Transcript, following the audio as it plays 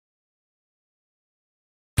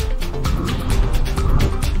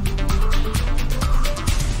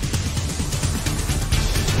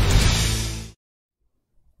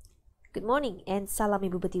Good morning and salam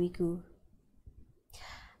Ibu Pertiwiku.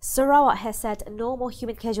 Sarawak has said no more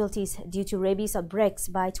human casualties due to rabies outbreaks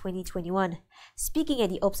by 2021. Speaking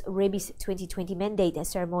at the OPS Rabies 2020 mandate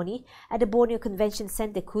ceremony at the Borneo Convention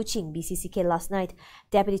Centre, Kuching, BCCK last night,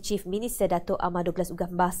 Deputy Chief Minister Dato' Ahmad Douglas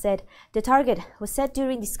Ugambah said the target was set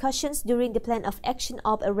during discussions during the Plan of Action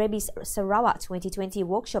of a Rabies Sarawak 2020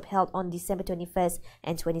 workshop held on December 21st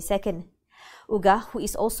and 22nd. Uga, who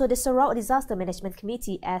is also the Sarawak Disaster Management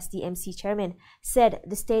Committee as the MC chairman, said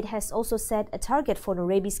the state has also set a target for no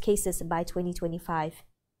rabies cases by 2025.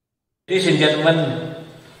 Ladies and gentlemen,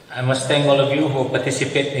 I must thank all of you who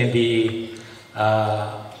participate in the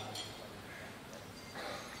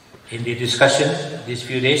discussion these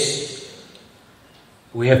few days.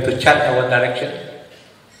 We have to chart our direction,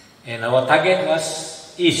 and our target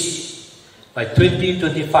is by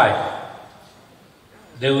 2025.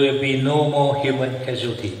 There will be no more human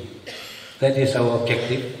casualty. That is our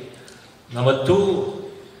objective. Number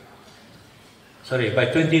two, by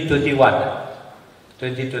 2021,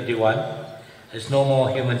 there's no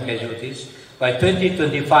more human casualties. By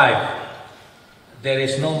 2025, there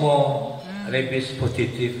is no more rabies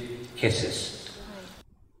positive cases.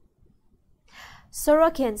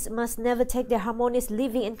 Sarawakians must never take their harmonious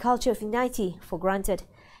living and culture of unity for granted.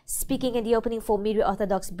 Speaking at the opening for Miri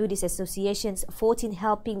Orthodox Buddhist Association's 14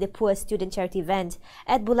 Helping the Poor student charity event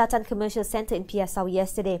at Bulatan Commercial Centre in Piasau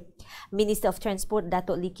yesterday, Minister of Transport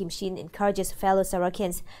Dato' Lee Kim Shin encourages fellow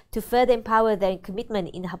Sarawakians to further empower their commitment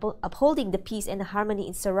in upholding the peace and harmony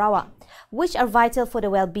in Sarawak, which are vital for the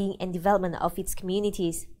well-being and development of its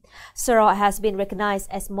communities. Sarawak has been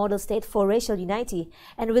recognized as model state for racial unity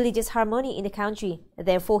and religious harmony in the country.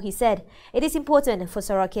 Therefore, he said, it is important for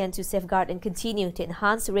Sarawakians to safeguard and continue to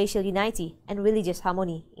enhance racial unity and religious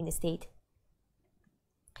harmony in the state.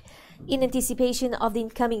 In anticipation of the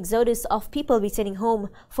incoming exodus of people returning home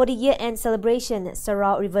for the year-end celebration,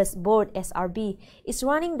 Sarawak Rivers Board (SRB) is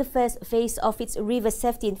running the first phase of its river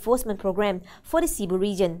safety enforcement program for the Cebu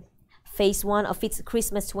region. Phase 1 of its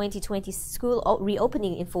Christmas 2020 school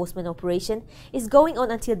reopening enforcement operation is going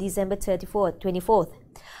on until December 24th,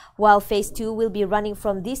 while Phase 2 will be running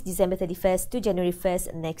from this December 31st to January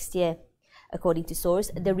 1st next year. According to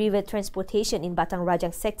source, the river transportation in Batang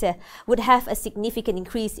Rajang sector would have a significant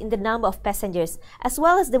increase in the number of passengers as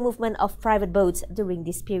well as the movement of private boats during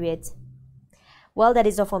this period. Well, that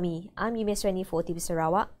is all for me. I'm Yumes Rani for TV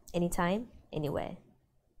Sarawak. Anytime, anywhere.